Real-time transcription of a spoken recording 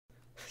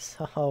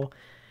So,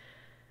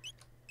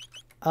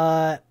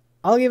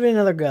 I'll give it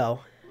another go.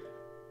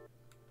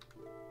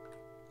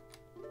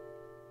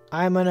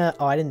 I'm gonna...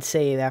 Oh, I didn't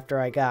save after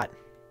I got...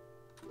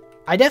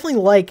 I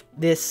definitely like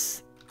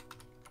this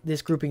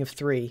grouping of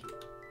 3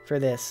 for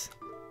this.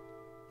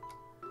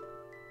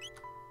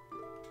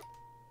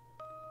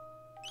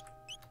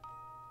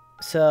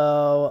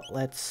 So,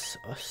 let's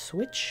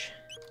switch.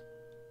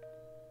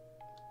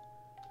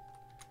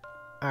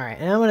 Alright,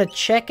 and I'm gonna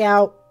check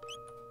out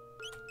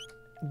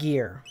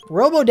gear.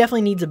 Robo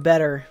definitely needs a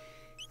better...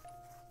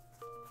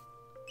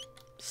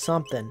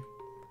 something.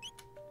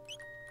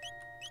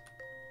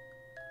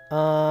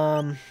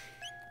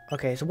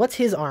 Okay, so what's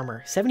his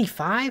armor?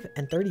 75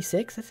 and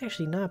 36? That's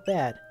actually not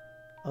bad.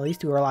 Oh, these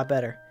two are a lot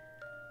better.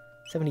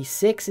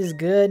 76 is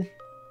good.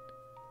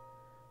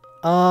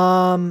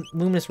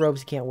 Luminous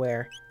robes he can't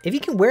wear. If he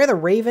can wear the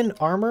Raven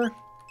armor,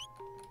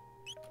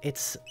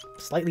 it's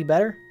slightly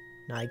better.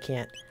 No, he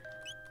can't.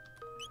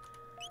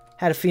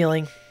 Had a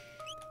feeling.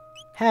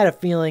 Had a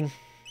feeling.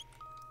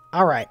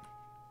 Alright.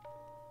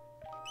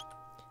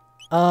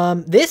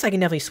 This I can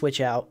definitely switch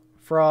out.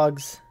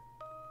 Frogs.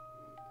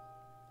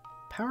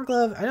 Power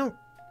Glove, I don't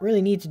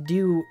really need to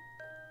do...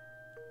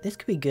 This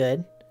could be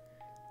good. A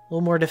little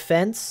more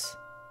defense.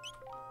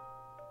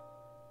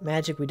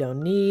 Magic we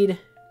don't need.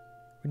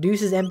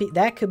 Reduces MP...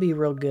 That could be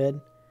real good.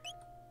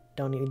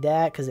 Don't need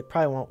that because it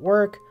probably won't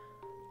work.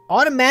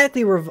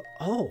 Automatically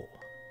Oh.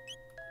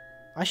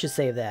 I should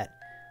save that.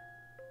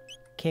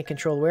 Can't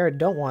control wear.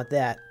 Don't want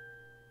that.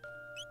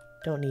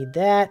 Don't need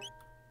that.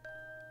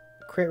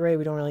 Crit rate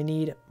we don't really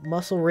need.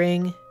 Muscle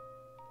ring.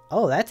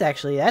 Oh, that's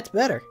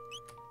better.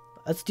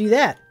 Let's do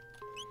that.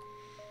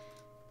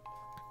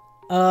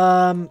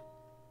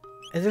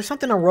 Is there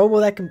something on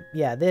Robo that can...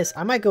 Yeah, this.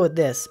 I might go with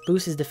this.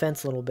 Boost his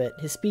defense a little bit.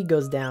 His speed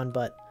goes down,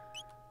 but...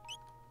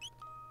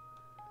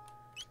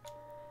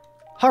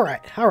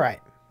 Alright, alright.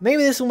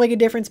 Maybe this will make a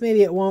difference.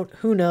 Maybe it won't.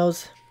 Who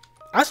knows?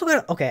 I also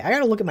gotta... Okay, I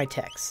gotta look at my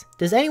text.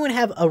 Does anyone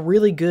have a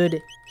really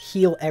good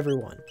heal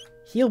everyone?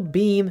 Heal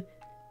beam.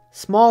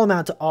 Small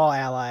amount to all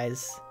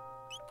allies.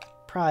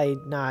 Probably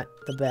not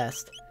the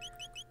best.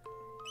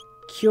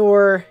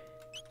 Cure...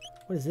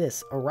 What is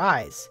this?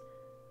 Arise.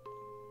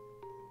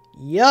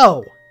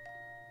 Yo!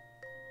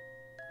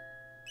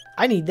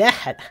 I need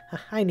that.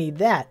 I need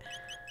that.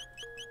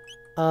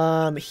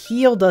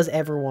 Heal does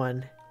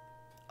everyone.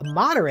 A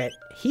moderate.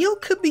 Heal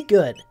could be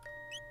good.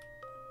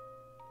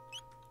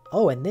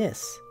 Oh, and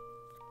this.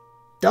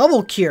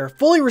 Double cure.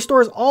 Fully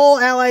restores all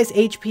allies'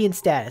 HP and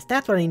status.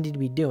 That's what I need to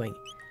be doing.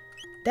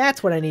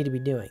 That's what I need to be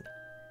doing.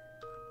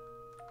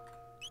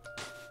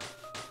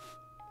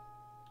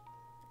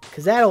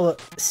 Because that'll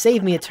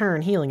save me a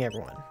turn healing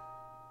everyone.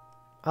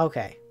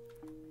 Okay.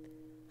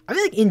 I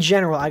feel like in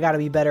general I gotta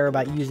be better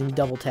about using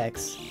double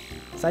text.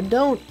 Because I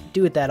don't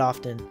do it that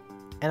often.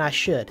 And I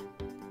should.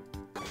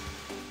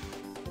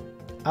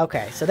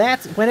 Okay, so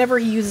that's whenever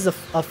he uses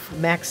a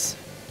max...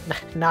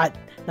 Not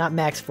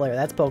max flare,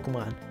 that's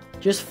Pokemon.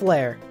 Just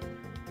flare.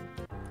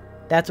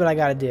 That's what I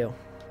gotta do.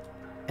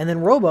 And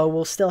then Robo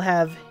will still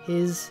have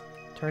his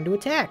turn to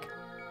attack.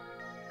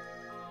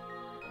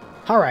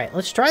 Alright,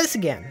 let's try this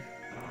again.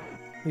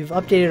 We've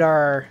updated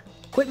our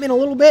equipment a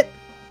little bit.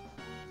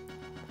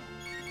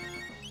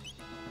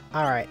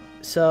 Alright,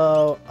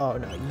 so... Oh,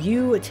 no.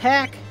 You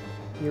attack.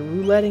 You're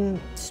rouletting,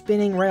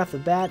 spinning right off the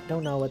bat.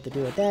 Don't know what to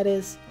do with that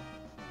is.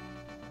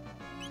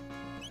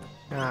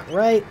 Not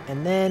right.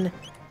 And then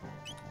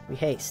we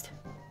haste.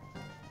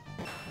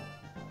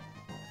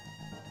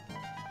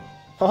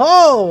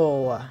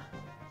 Oh!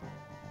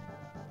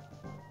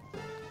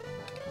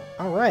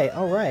 Alright,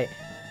 alright.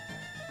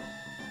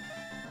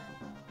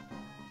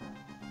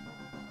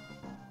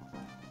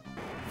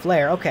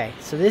 Flare, okay.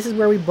 So this is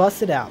where we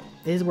bust it out.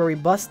 This is where we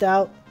bust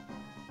out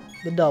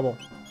the double.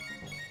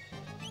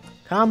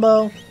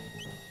 Combo.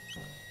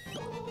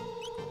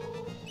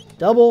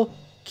 Double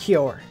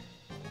cure.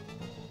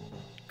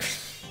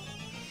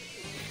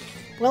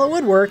 Well, it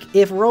would work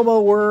if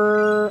Robo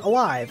were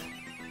alive.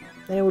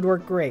 Then it would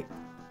work great.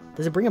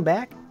 Does it bring him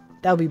back?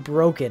 That would be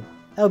broken.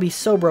 That would be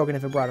so broken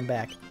if it brought him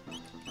back.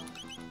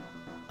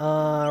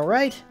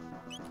 Alright.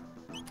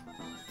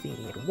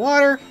 Feeding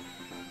water.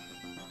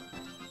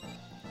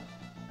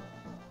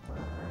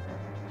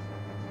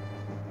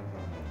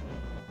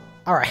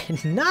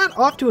 Alright, not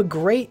off to a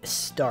great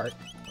start.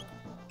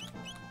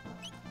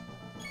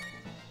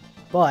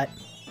 But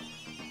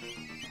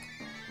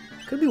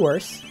could be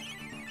worse.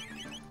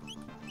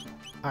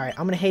 Alright,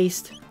 I'm gonna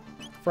haste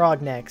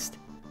Frog next.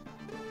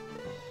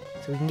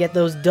 So we can get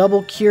those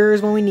double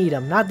cures when we need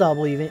them. Not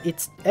double even,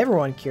 it's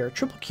everyone cure,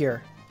 triple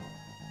cure.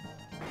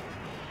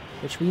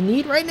 Which we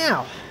need right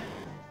now.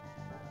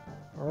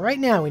 Right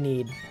now we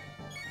need.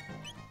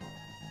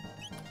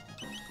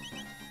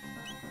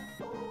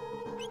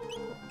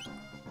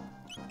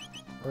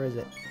 Where is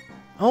it?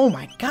 Oh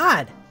my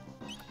god!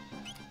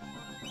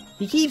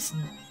 He keeps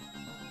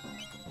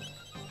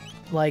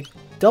like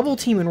double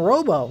teaming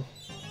Robo.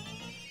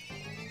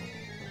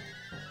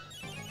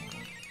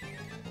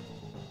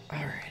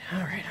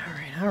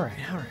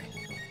 Alright.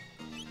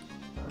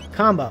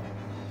 Combo.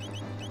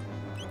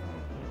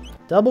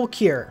 Double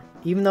cure,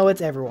 even though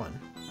it's everyone.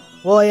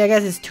 Well, I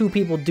guess it's 2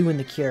 people doing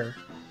the cure.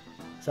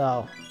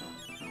 So.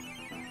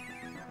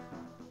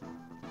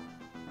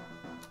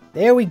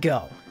 There we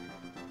go.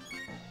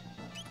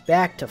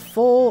 Back to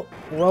full.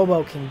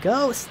 Robo can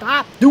go.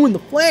 Stop doing the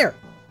flare.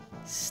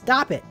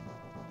 Stop it.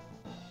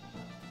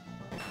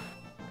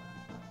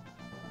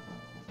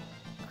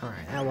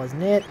 Alright, that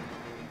wasn't it.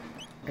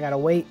 I gotta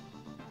wait.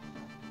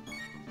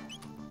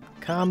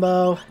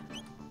 Combo.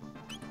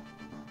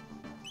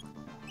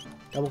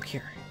 Double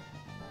cure.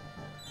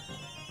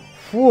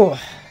 Whew.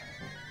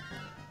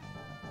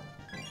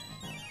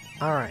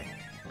 Alright.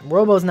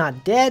 Robo's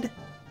not dead.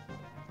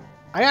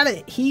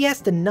 He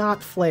has to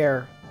not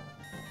flare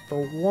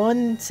for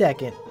 1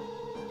 second.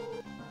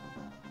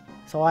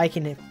 So I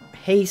can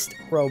haste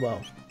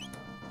Robo.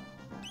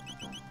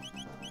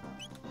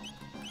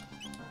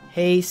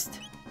 Haste.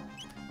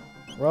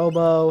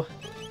 Robo.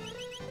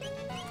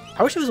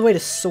 I wish there was a way to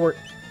sort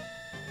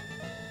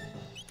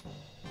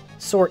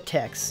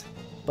text.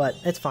 But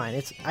it's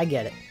fine. I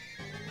get it.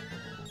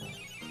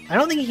 I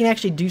don't think he can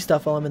actually do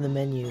stuff while I'm in the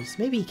menus.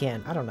 Maybe he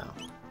can. I don't know.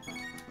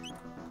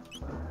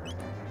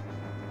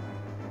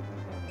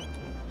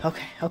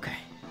 Okay, okay.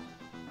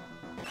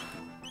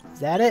 Is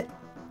that it?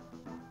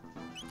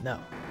 No.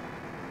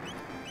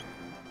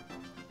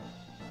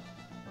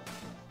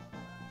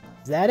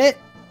 Is that it?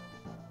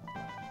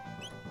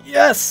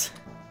 Yes!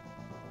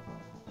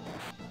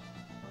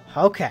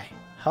 Okay,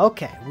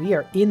 okay. We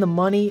are in the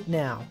money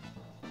now.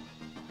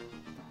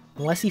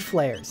 Unless he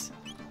flares.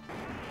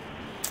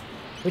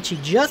 Which he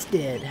just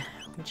did.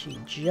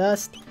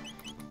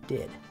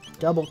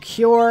 Double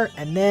cure,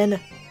 and then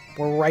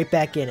we're right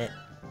back in it.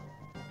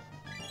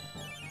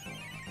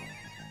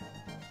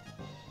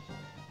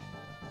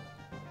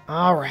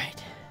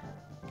 Alright.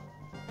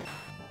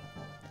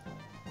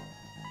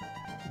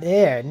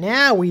 There,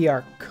 now we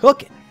are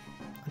cooking.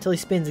 Until he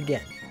spins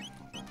again.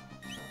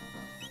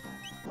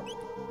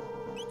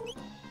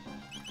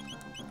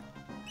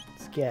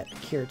 Let's get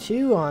Cure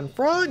 2 on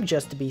Frog,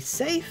 just to be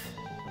safe.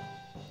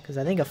 Because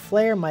I think a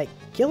flare might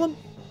kill him.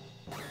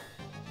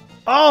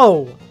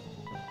 Oh!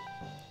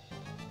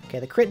 Okay,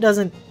 the crit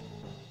doesn't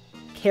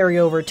carry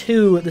over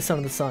to the Son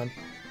of the Sun.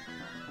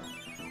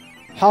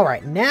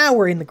 Alright, now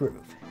we're in the groove.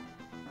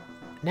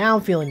 Now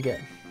I'm feeling good.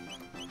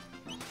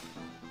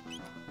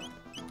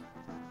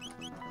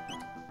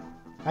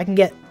 I can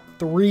get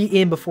 3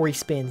 in before he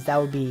spins. That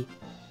would be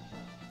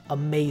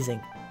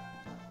amazing.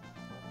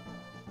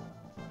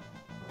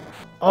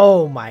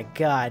 Oh my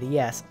god,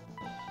 yes.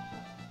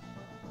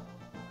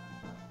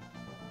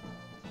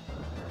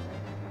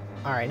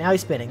 Alright, now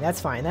he's spinning.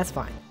 That's fine, that's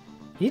fine.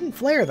 He didn't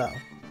flare, though.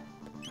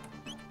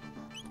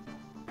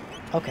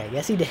 Okay,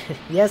 yes he did.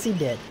 Yes he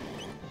did.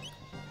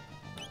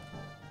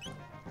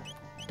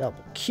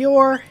 Double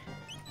cure.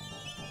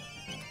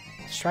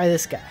 Let's try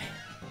this guy.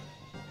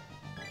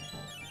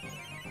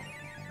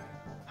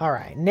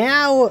 Alright,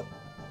 now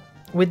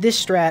with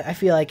this strat, I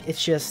feel like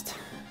it's just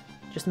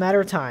a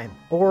matter of time.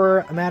 Or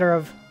a matter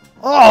of...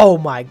 Oh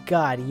my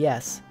god,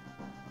 yes.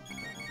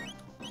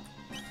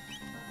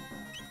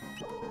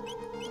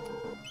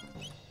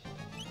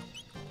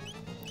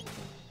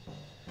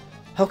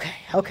 Okay,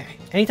 okay.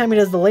 Anytime he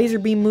does the laser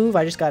beam move,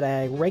 I just got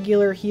a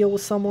regular heal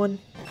with someone.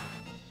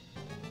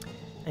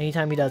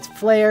 Anytime he does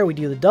flare, we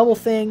do the double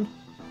thing.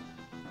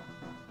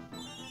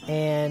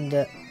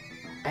 And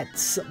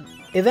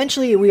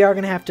eventually we are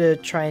going to have to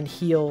try and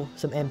heal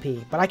some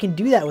MP. But I can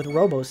do that with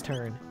Robo's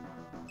turn.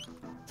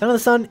 Son of the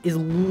Sun is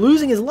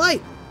losing his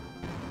light.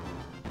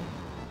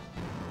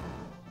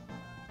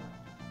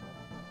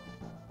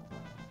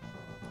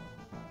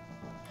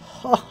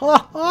 Ho ho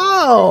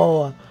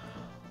ho!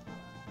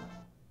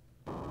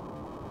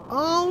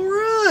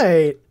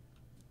 Alright!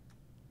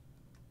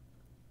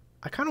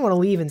 I kind of want to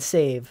leave and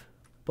save,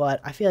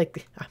 but I feel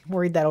like I'm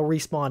worried that'll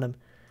respawn him.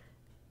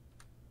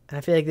 And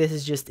I feel like this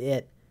is just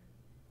it.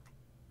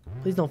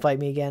 Please don't fight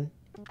me again.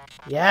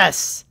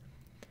 Yes!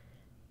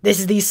 This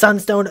is the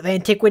Sunstone of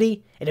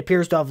Antiquity. It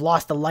appears to have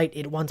lost the light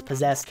it once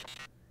possessed.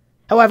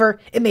 However,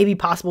 it may be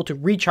possible to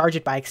recharge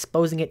it by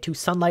exposing it to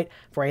sunlight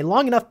for a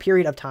long enough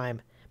period of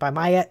time. By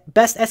my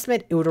best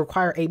estimate, it would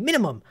require a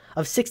minimum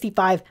of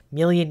 65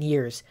 million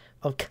years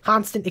of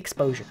constant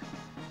exposure.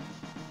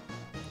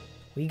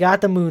 We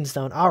got the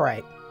Moonstone.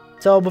 Alright.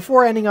 So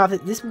before ending off,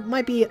 this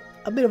might be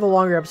a bit of a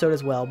longer episode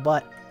as well,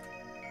 but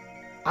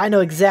I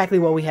know exactly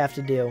what we have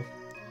to do.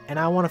 And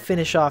I want to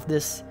finish off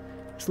this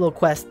little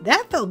quest.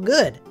 That felt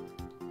good.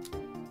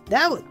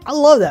 I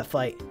love that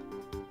fight.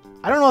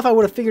 I don't know if I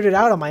would have figured it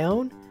out on my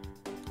own,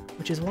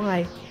 which is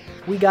why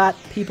we got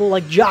people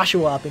like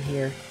Joshua up in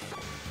here.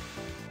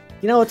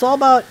 You know, it's all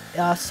about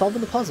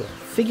solving the puzzle.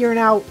 Figuring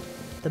out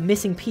the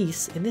missing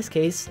piece, in this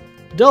case,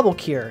 double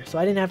cure. So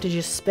I didn't have to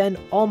just spend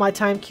all my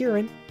time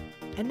curing.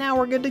 And now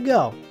we're good to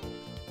go.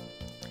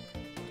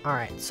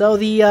 Alright, so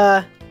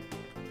the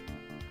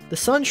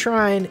Sun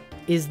Shrine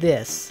is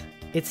this.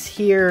 It's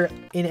here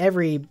in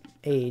every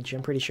age,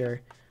 I'm pretty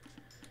sure.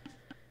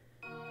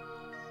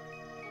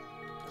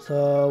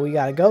 So we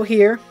gotta go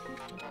here.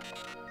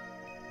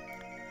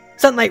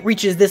 Sunlight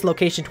reaches this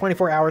location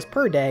 24 hours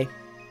per day.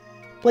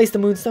 Place the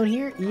moonstone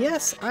here?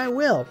 Yes, I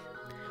will.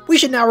 We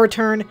should now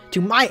return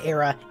to my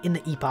era in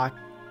the epoch.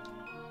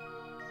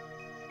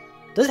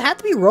 Does it have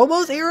to be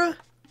Robo's era?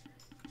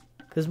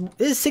 Because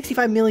this is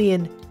 65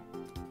 million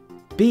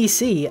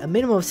BC, a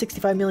minimum of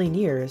 65 million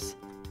years.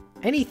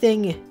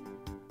 Anything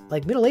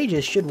like Middle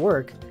Ages should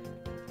work.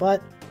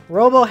 But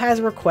Robo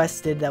has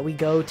requested that we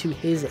go to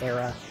his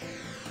era.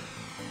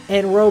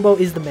 And Robo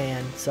is the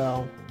man,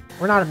 so...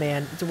 We're not a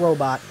man, it's a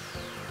robot.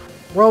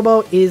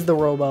 Robo is the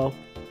Robo.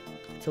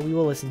 So we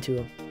will listen to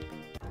him.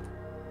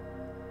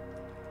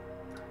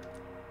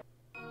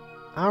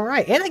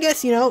 Alright, and I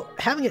guess, you know,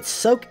 having it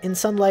soak in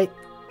sunlight...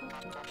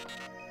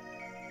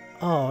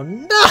 Oh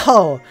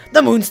no!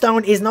 The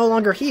moonstone is no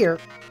longer here!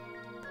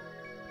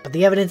 But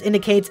the evidence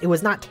indicates it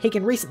was not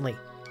taken recently.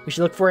 We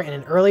should look for it in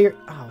an earlier...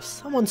 Oh,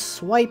 someone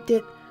swiped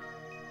it.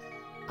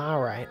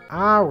 Alright,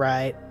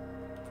 alright.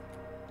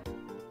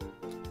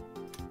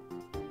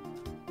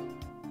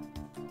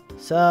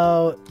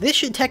 So, this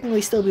should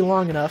technically still be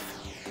long enough.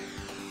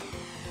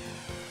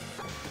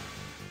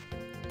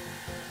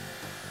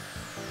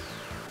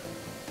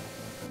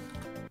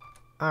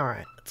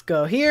 Alright, let's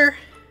go here.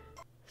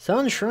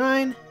 Sun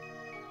Shrine.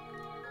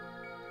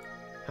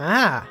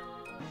 Ah!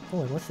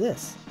 Oh, what's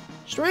this?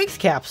 Strength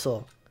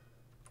Capsule!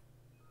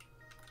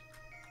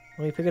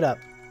 Let me pick it up.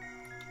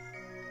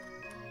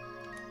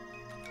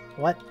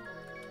 What?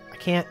 I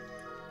can't...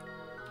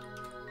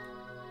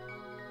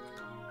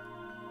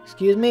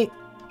 Excuse me?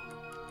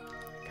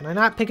 Can I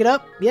not pick it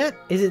up yet?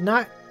 Is it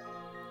not...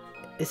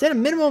 It said a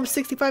minimum of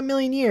 65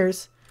 million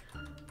years.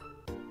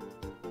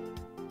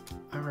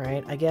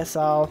 Alright, I guess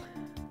I'll...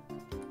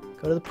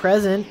 Go to the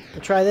present.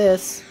 We'll try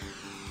this.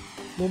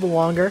 A little bit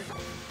longer.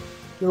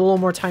 Give it a little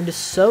more time to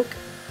soak.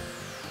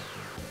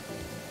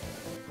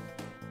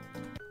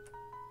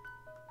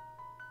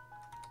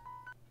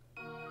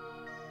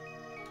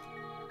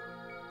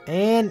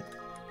 And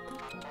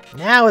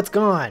now it's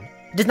gone.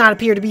 It does not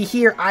appear to be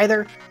here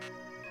either.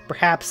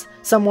 Perhaps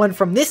someone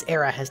from this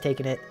era has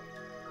taken it.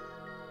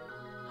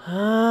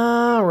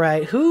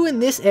 Alright, who in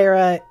this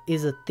era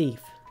is a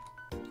thief?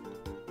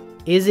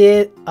 Is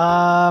it,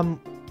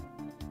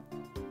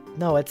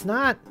 no, it's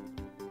not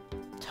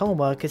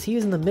Toma, because he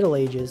was in the Middle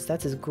Ages.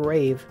 That's his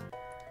grave.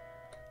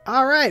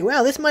 Alright,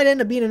 well, this might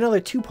end up being another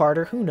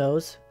two-parter. Who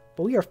knows?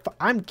 But we are,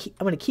 I'm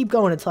going to keep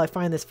going until I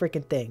find this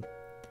freaking thing.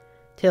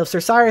 Tale of Sir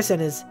Cyrus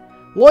and his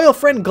loyal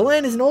friend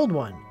Glenn is an old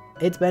one.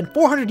 It's been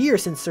 400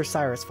 years since Sir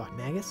Cyrus fought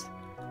Magus.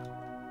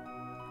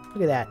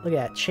 Look at that. Look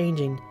at that.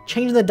 Changing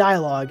the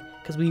dialogue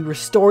because we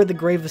restored the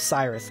grave of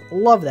Cyrus.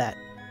 Love that.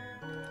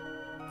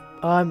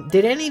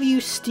 Did any of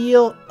you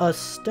steal a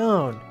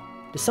stone?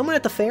 Does someone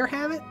at the fair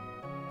have it?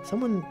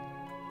 Someone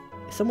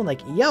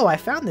like, yo, I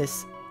found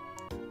this.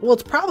 Well,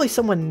 it's probably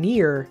someone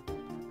near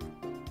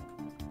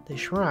the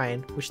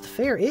shrine, which the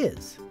fair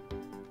is.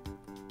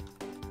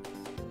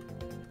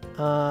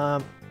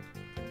 Or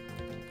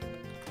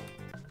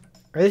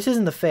this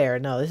isn't the fair.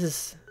 No, this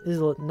is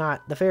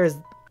not. The fair is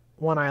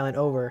one island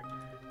over.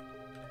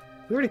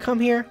 We already come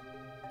here?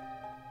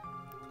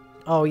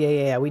 Oh,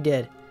 yeah, we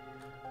did.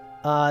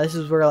 This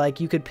is where, like,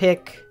 you could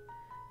pick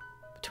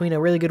between a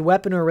really good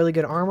weapon or a really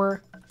good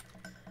armor.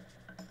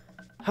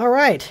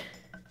 Alright.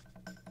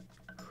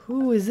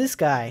 Who is this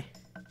guy?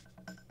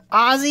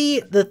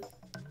 Ozzy the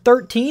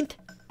 13th?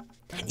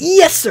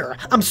 Yes, sir!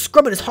 I'm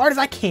scrubbing as hard as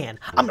I can.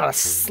 I'm not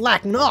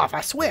slacking off,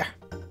 I swear.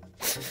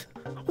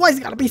 Why's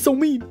he gotta be so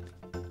mean?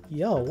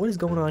 Yo, what is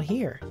going on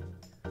here?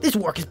 This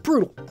work is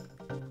brutal.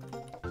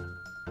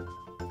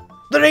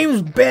 The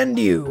name's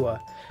Bendu.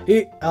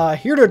 Here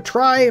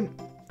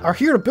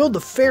to build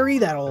the ferry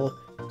that'll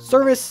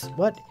service...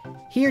 What?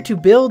 Here to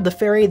build the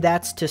ferry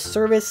that's to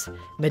service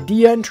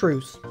Medea and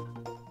Truce.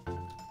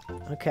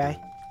 Okay.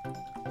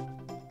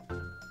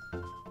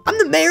 I'm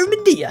the mayor of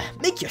Medea.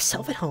 Make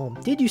yourself at home.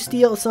 Did you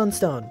steal a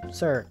sunstone?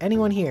 Sir,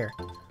 anyone here?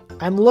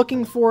 I'm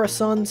looking for a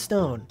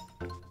sunstone.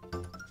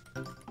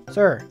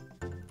 Sir,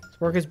 this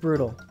work is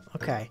brutal.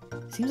 Okay.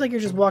 Seems like you're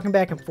just walking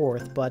back and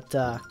forth, but,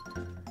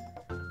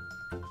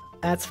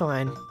 that's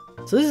fine.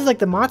 So this is like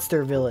the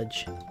monster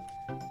village.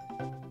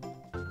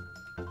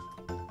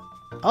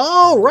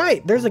 Oh,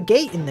 right! There's a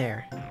gate in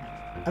there.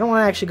 I don't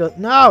want to actually go...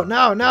 No!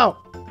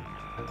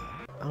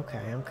 Okay.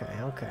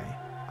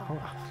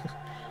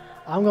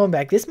 I'm going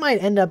back. This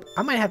might end up...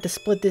 I might have to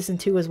split this in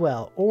two as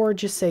well. Or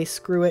just say,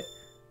 screw it.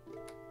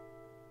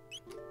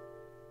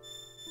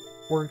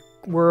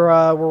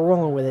 We're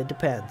rolling with it.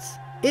 Depends.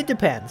 It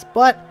depends.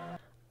 But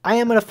I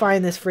am going to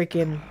find this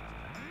freaking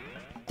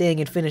thing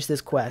and finish this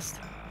quest.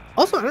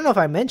 Also, I don't know if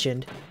I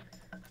mentioned...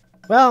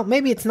 Well,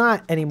 maybe it's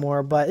not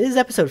anymore, but this is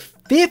episode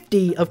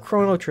 50 of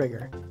Chrono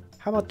Trigger.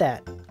 How about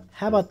that?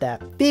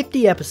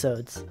 50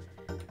 episodes.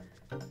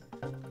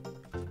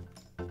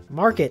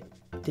 Mark it.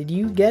 Did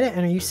you get it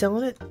and are you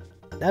selling it?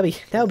 That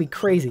would be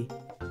crazy.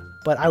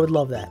 But I would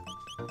love that.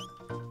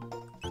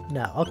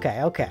 No,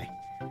 okay.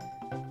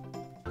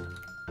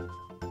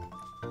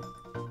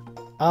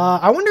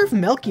 I wonder if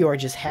Melchior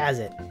just has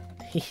it.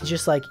 He's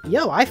just like,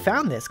 yo, I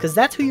found this, because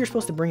that's who you're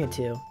supposed to bring it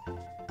to.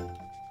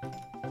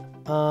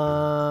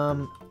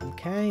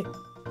 Okay.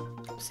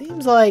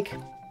 Seems like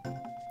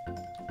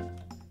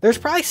there's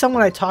probably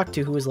someone I talked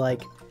to who was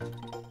like,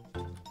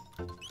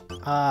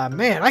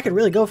 man, I could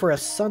really go for a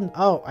sun.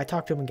 Oh, I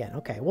talked to him again.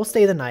 Okay, we'll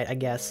stay the night, I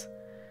guess.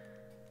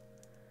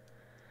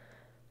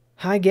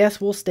 I guess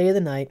we'll stay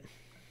the night.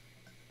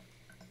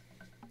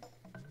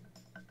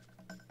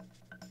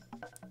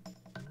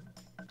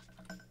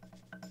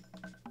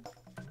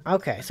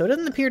 Okay, so it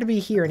doesn't appear to be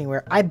here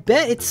anywhere. I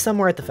bet it's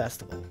somewhere at the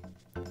festival.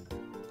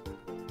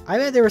 I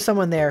bet there was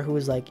someone there who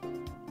was like,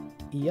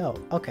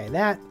 yo, okay,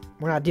 that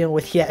we're not dealing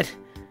with yet.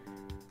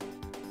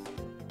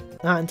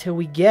 Not until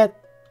we get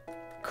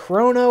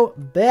Chrono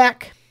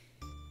back.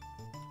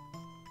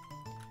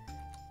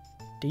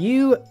 Do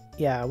you...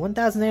 Yeah,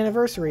 1000th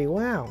anniversary,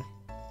 wow.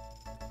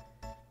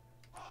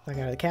 I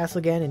got out of the castle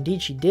again,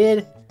 indeed she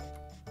did.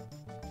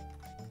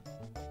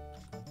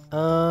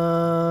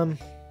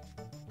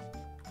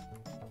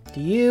 Do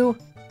you...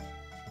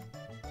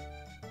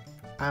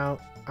 I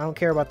don't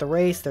care about the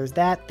race. There's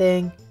that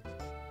thing.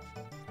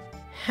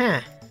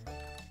 Huh.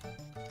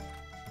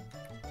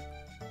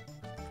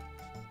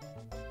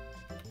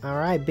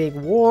 Alright, big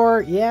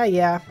war.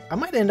 Yeah. I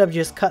might end up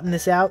just cutting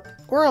this out.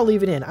 Or I'll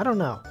leave it in. I don't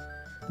know.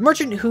 The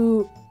merchant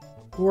who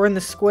were in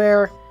the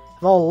square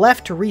have all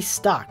left to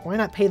restock. Why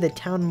not pay the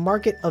town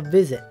market a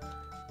visit?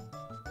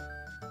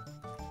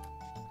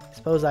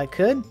 Suppose I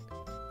could.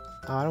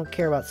 Oh, I don't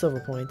care about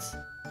silver points.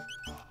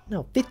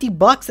 No, 50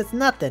 bucks? That's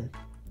nothing.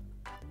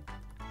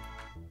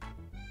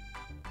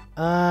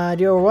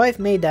 Your wife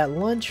made that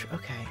lunch?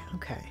 Okay.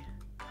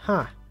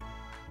 Huh.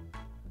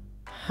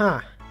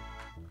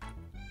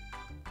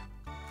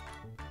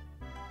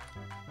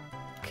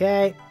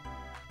 Okay.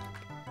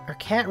 Our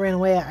cat ran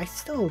away. I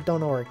still don't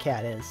know where her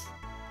cat is.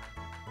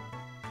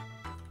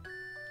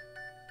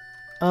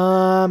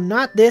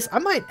 Not this. I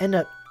might end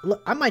up...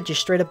 Look, I might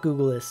just straight up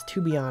Google this,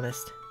 to be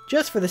honest.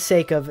 Just for the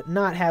sake of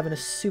not having a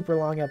super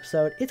long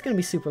episode. It's gonna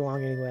be super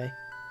long anyway.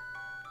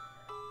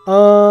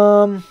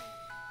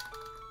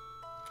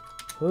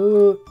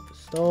 Who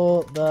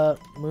stole the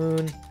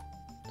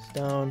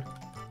moonstone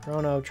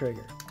Chrono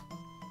Trigger?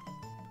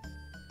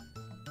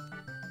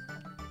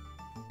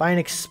 By an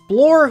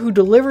explorer who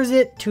delivers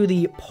it to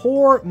the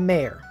poor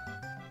mayor.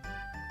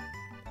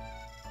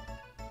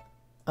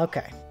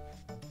 Okay.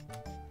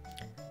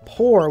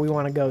 Poor we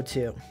want to go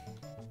to.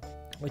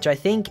 Which I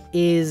think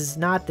is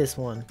not this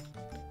one.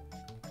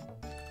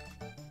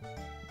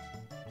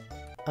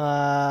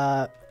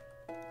 I'm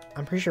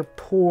pretty sure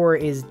poor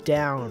is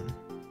down.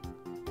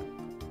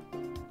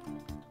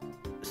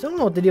 So I don't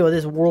know what the deal with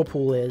this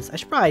whirlpool is. I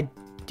should probably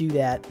do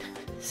that.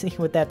 See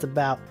what that's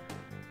about.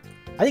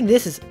 I think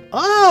this is...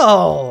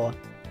 Oh!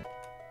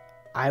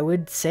 I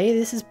would say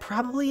this is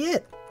probably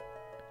it.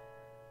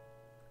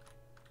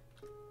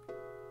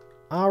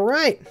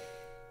 Alright.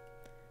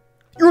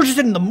 You're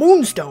interested in the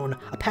moonstone?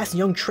 A passing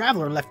young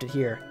traveler left it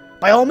here.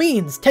 By all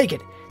means, take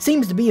it.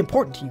 Seems to be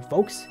important to you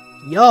folks.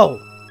 Yo!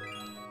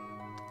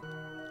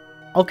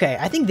 Okay,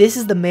 I think this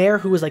is the mayor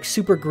who was like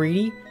super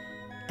greedy.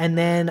 And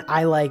then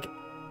I like...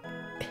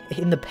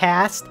 In the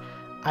past,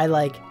 I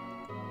like...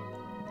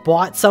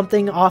 Bought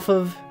something off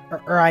of...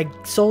 Or I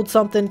sold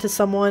something to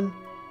someone.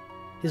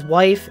 His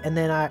wife, and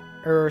then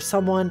or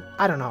someone...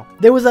 I don't know.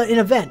 There was an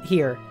event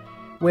here.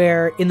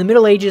 Where in the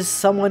Middle Ages,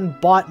 someone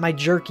bought my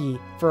jerky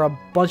for a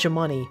bunch of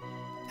money.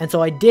 And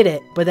so I did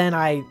it, but then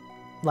I,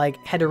 like,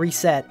 had to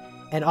reset.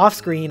 And off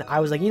screen, I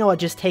was like, you know what,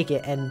 just take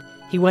it. And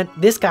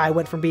this guy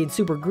went from being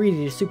super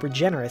greedy to super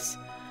generous.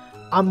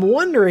 I'm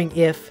wondering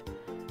if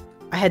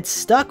I had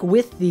stuck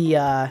with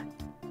the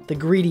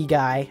greedy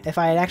guy, if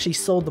I had actually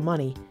sold the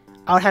money,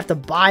 I would have to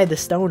buy the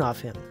stone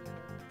off him.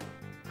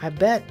 I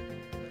bet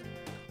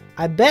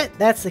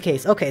that's the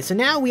case. Okay, so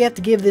now we have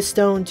to give this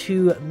stone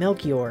to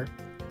Melchior.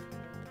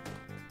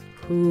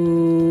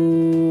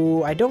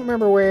 Who... I don't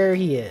remember where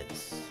he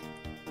is.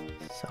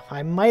 So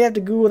I might have to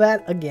Google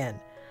that again.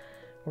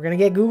 We're gonna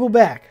get Google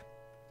back.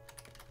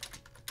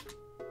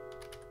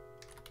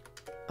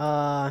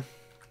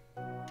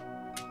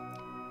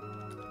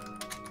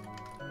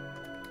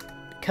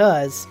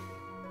 Because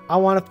I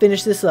want to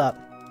finish this up.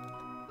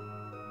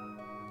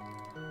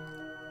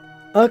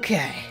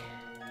 Okay.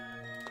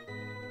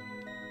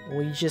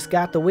 We just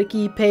got the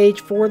wiki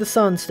page for the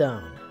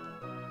Sunstone.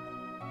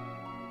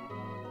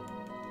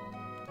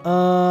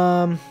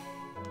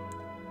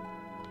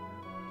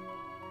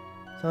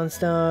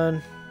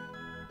 Sunstone.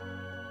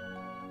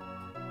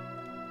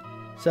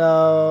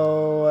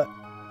 So,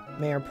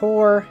 Mayor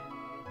Poor.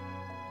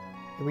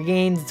 It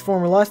regains its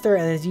former luster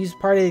and is used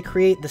partly to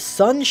create the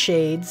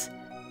Sunshades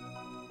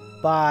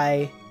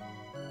by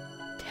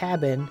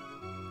Tabin.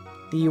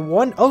 The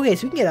one... Okay,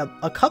 so we can get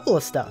a couple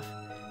of stuff.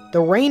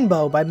 The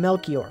Rainbow by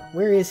Melchior.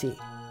 Where is he?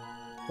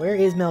 Where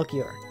is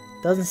Melchior?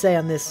 Doesn't say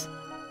on this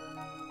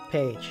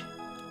page.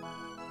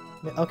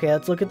 Okay,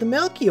 let's look at the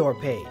Melchior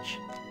page.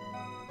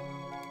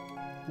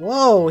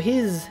 Whoa,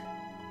 his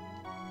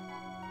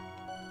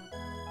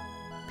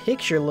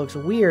picture looks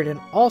weird, and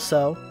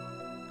also,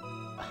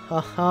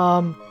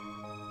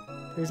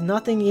 there's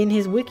nothing in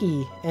his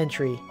wiki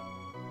entry.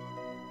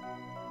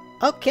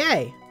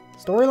 Okay,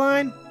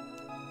 storyline.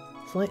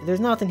 There's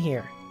nothing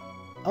here.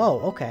 Oh,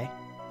 okay.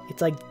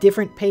 It's like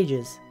different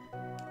pages.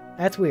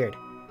 That's weird.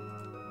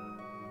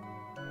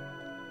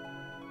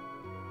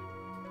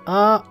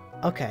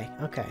 Okay.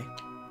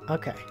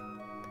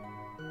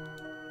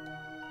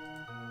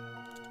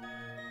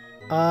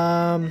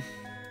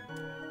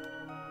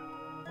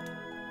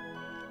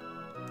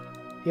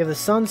 You have the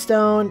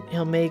Sunstone.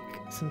 He'll make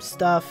some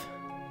stuff.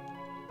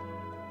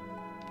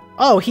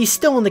 Oh, he's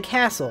still in the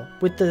castle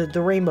with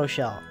the rainbow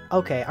shell.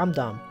 Okay, I'm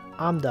dumb.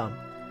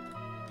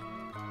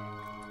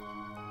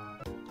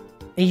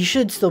 And he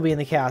should still be in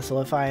the castle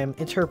if I am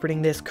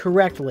interpreting this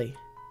correctly.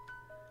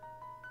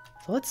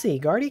 So let's see.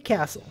 Guardia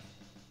Castle.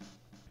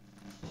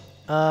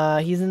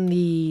 He's in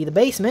the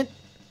basement.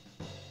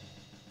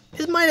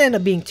 This might end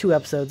up being 2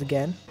 episodes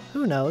again.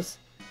 Who knows?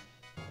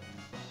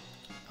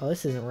 Oh,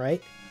 this isn't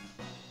right.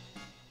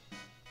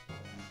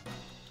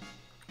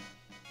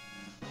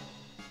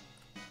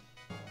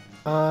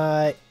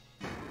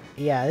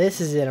 Yeah, this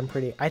is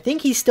it, I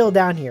think he's still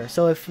down here.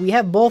 So if we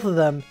have both of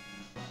them,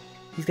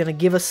 he's gonna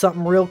give us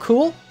something real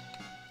cool.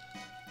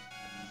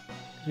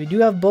 We do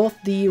have both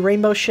the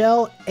rainbow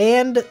shell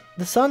and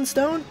the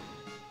sunstone.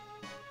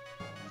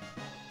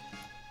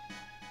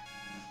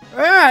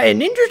 Ah,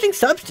 an interesting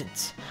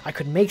substance. I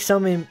could make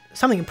something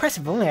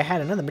impressive if only I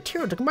had another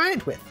material to combine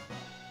it with.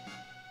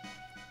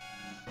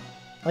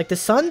 Like the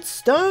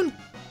sunstone?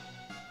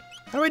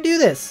 How do I do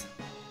this?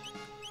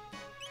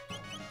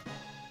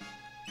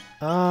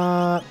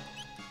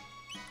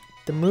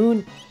 The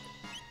moon.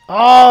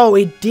 Oh,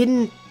 it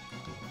didn't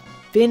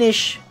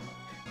finish.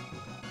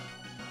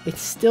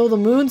 It's still the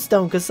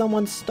moonstone because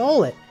someone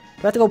stole it.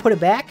 Do I have to go put it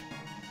back?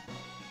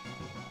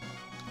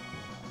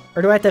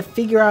 Or do I have to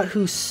figure out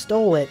who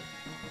stole it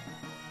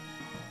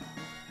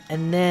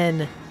and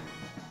then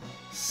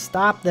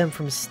stop them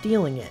from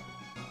stealing it?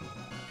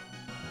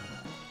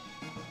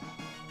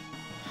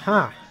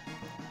 Huh.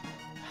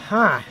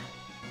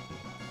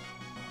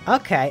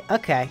 Okay.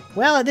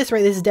 Well, at this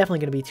rate, this is definitely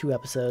going to be 2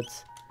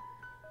 episodes.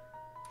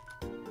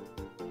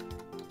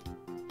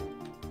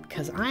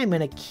 Because I'm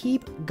going to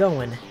keep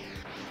going.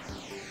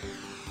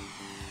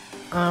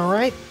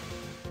 Alright.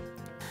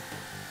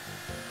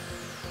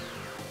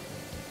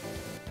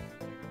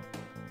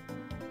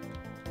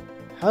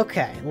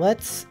 Okay,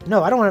 let's...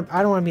 No, I don't want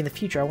to be in the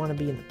future. I want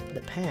to be in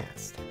the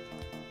past.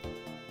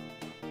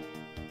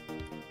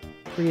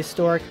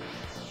 Prehistoric.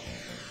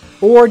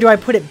 Or do I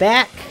put it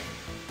back?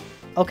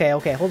 Okay,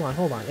 hold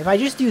on. If I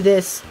just do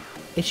this,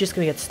 it's just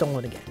gonna get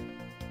stolen again.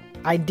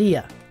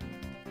 Idea.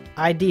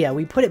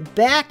 We put it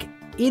back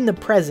in the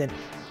present,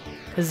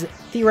 because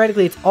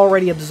theoretically it's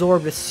already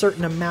absorbed a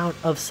certain amount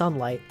of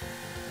sunlight.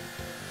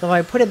 So if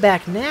I put it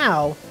back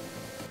now,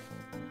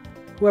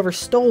 whoever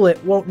stole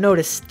it won't know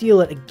to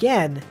steal it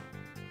again,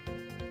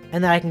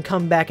 and then I can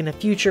come back in the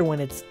future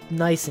when it's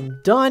nice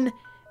and done,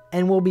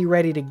 and we'll be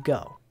ready to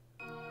go.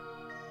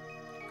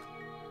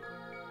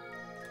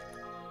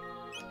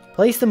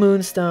 Place the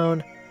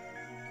moonstone.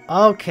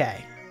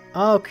 Okay.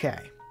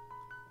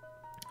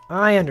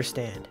 I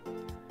understand.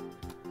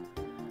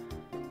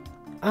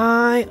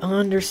 I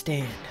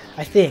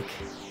think.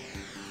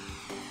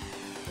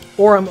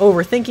 Or I'm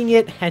overthinking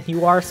it, and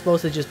you are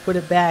supposed to just put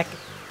it back.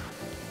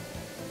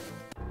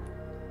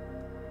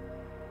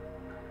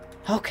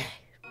 Okay.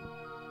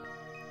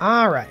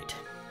 Alright.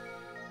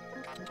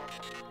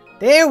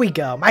 There we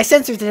go. My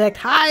sensors detect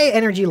high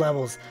energy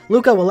levels.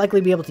 Luca will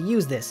likely be able to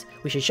use this.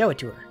 We should show it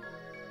to her.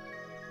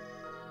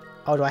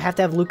 Oh, do I have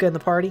to have Luca in the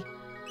party?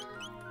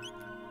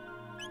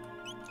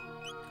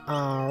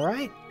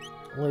 Alright.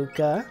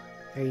 Luca.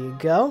 There you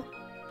go.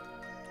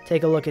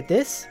 Take a look at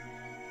this.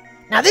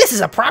 Now this is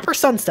a proper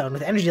sunstone.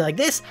 With energy like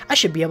this, I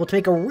should be able to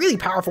make a really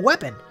powerful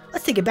weapon.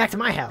 Let's take it back to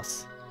my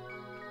house.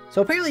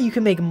 So apparently you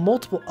can make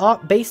multiple...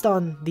 based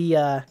on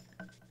the...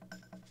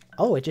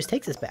 Oh, it just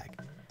takes us back.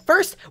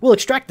 First, we'll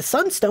extract the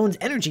sunstone's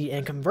energy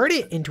and convert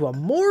it into a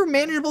more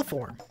manageable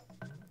form.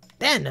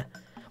 Then...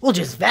 we'll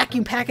just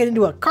vacuum pack it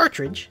into a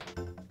cartridge.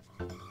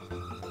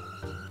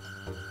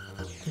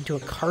 Into a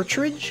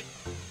cartridge?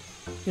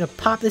 You know,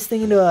 pop this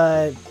thing into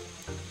a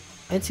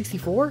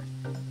N64?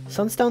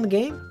 Sunstone the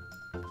game?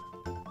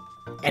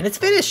 And it's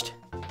finished!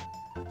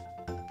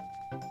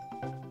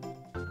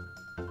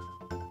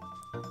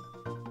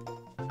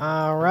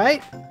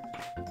 Alright.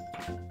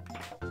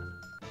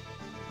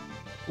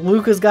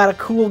 Luca's got a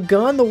cool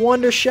gun, the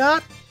Wonder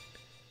Shot.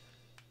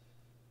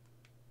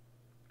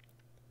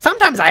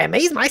 Sometimes I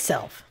amaze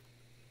myself.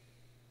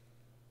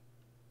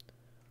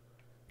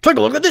 Take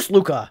a look at this,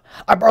 Luca.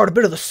 I borrowed a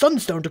bit of the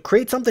sunstone to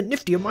create something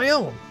nifty of my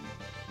own.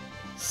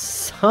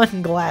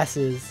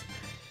 Sunglasses.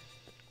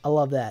 I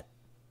love that.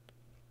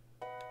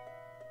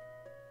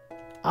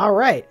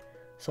 Alright.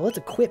 So let's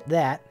equip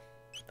that.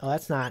 Oh,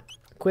 that's not.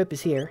 Equip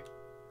is here.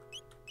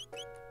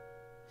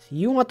 So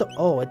you want the...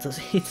 Oh, it's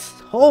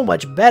so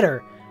much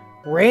better.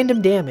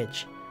 Random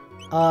damage.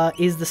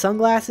 Is the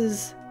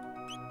sunglasses...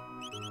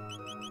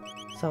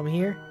 Something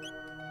here.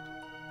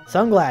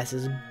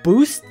 Sunglasses.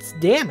 Boosts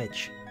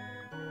damage.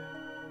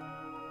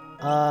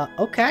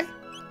 Okay.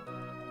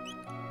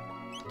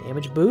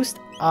 Damage boost.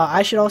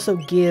 I should also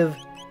give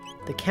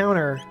the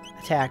counter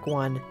attack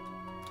one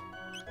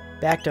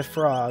back to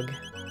Frog.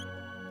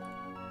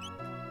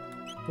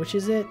 Which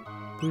is it?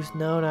 Boost,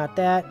 no, not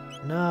that.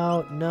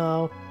 No,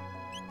 no.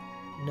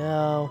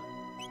 No.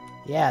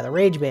 Yeah, the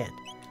Rage Band.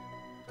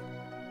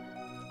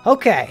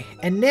 Okay,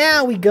 and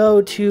now we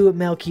go to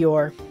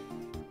Melchior.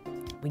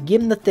 We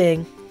give him the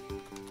thing.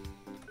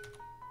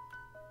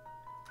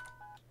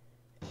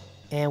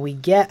 And we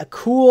get a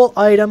cool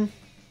item.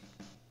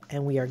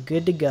 And we are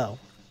good to go.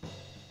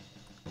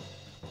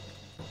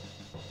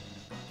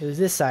 It was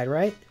this side,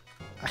 right?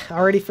 I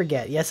already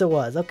forget. Yes, it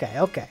was. Okay,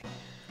 okay.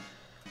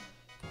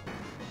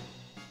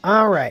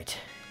 Alright.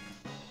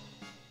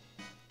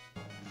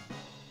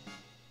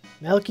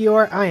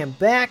 Melchior, I am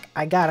back.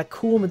 I got a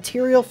cool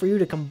material for you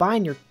to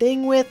combine your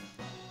thing with.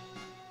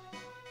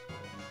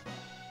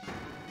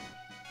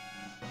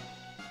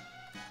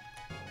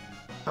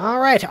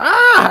 Alright.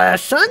 Ah,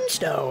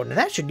 Sunstone.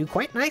 That should do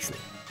quite nicely.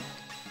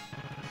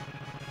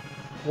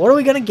 What are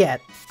we gonna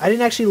get? I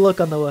didn't actually look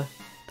on the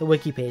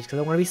wiki page because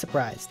I want to be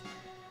surprised.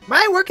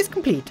 My work is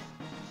complete.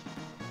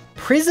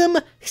 Prism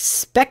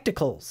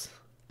Spectacles.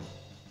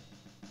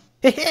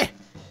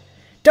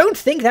 Don't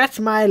think that's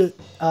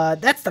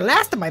that's the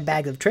last of my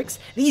bag of tricks.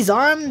 These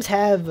arms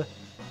have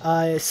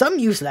some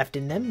use left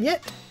in them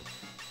yet.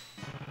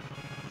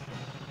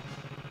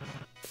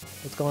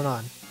 What's going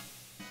on?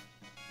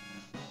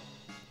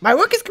 My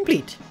work is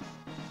complete.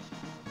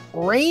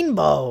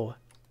 Rainbow.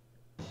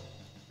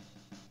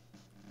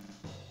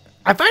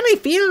 I finally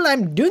feel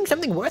I'm doing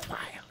something worthwhile.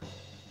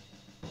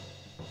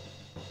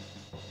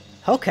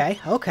 Okay,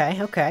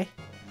 okay, okay.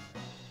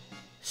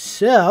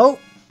 So,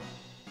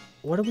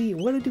 what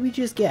did we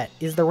just get?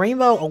 Is the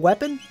rainbow a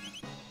weapon?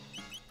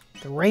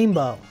 The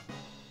rainbow.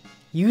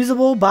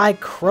 Usable by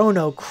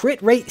Chrono.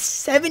 Crit rate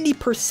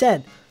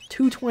 70%.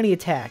 220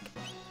 attack.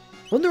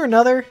 Wasn't there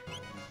another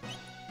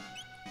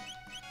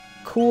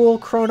cool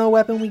Chrono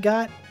weapon we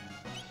got?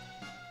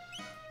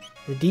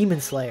 The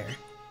Demon Slayer.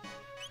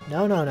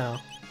 No, no, no.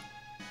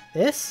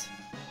 This?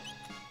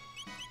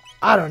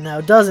 I don't know.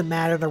 Doesn't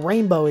matter. The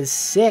rainbow is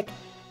sick.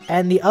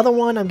 And the other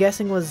one, I'm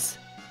guessing, was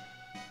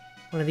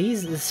one of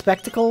these. The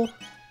Spectacle.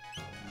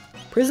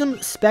 Prism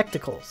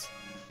Spectacles.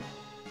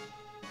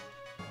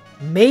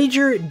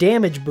 Major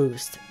damage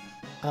boost.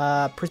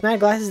 Prismatic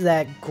glasses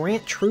that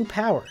grant true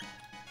power.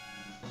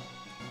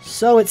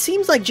 So it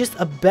seems like just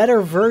a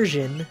better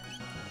version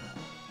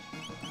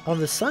of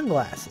the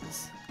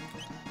sunglasses.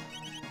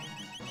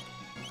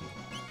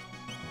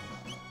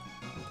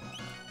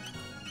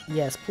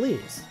 Yes,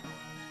 please.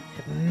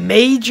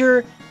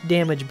 Major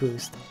damage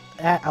boost.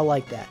 I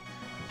like that.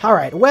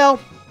 Alright, well,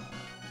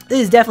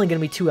 this is definitely going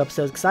to be 2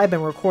 episodes because I've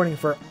been recording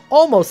for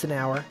almost an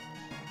hour.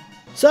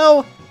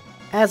 So,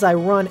 as I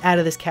run out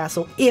of this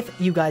castle, if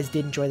you guys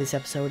did enjoy this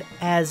episode,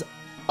 as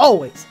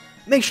always,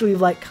 make sure you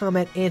like,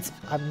 comment, and...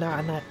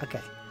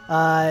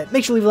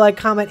 make sure you leave a like,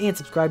 comment, and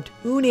subscribe.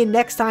 Tune in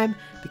next time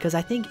because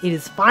I think it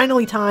is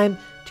finally time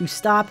to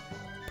stop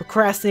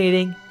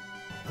procrastinating.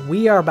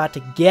 We are about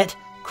to get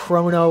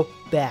Chrono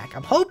back.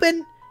 I'm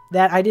hoping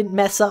that I didn't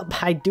mess up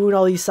by doing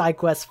all these side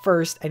quests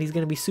first and he's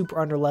going to be super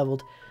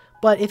underleveled.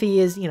 But if he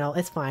is, you know,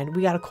 it's fine.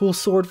 We got a cool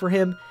sword for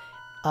him.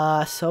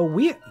 So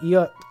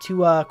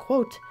to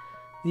quote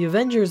the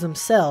Avengers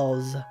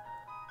themselves,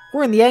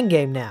 we're in the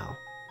endgame now.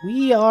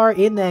 We are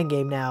in the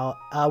endgame now.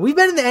 We've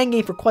been in the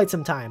endgame for quite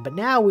some time, but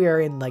now we are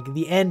in like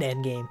the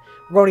endgame.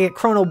 We're going to get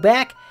Chrono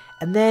back,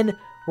 and then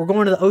we're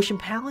going to the Ocean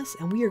Palace,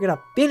 and we are going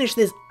to finish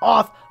this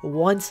off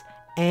once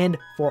and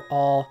for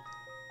all.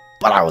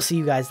 But I will see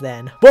you guys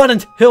then. But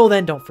until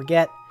then, don't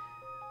forget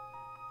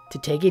to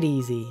take it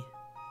easy.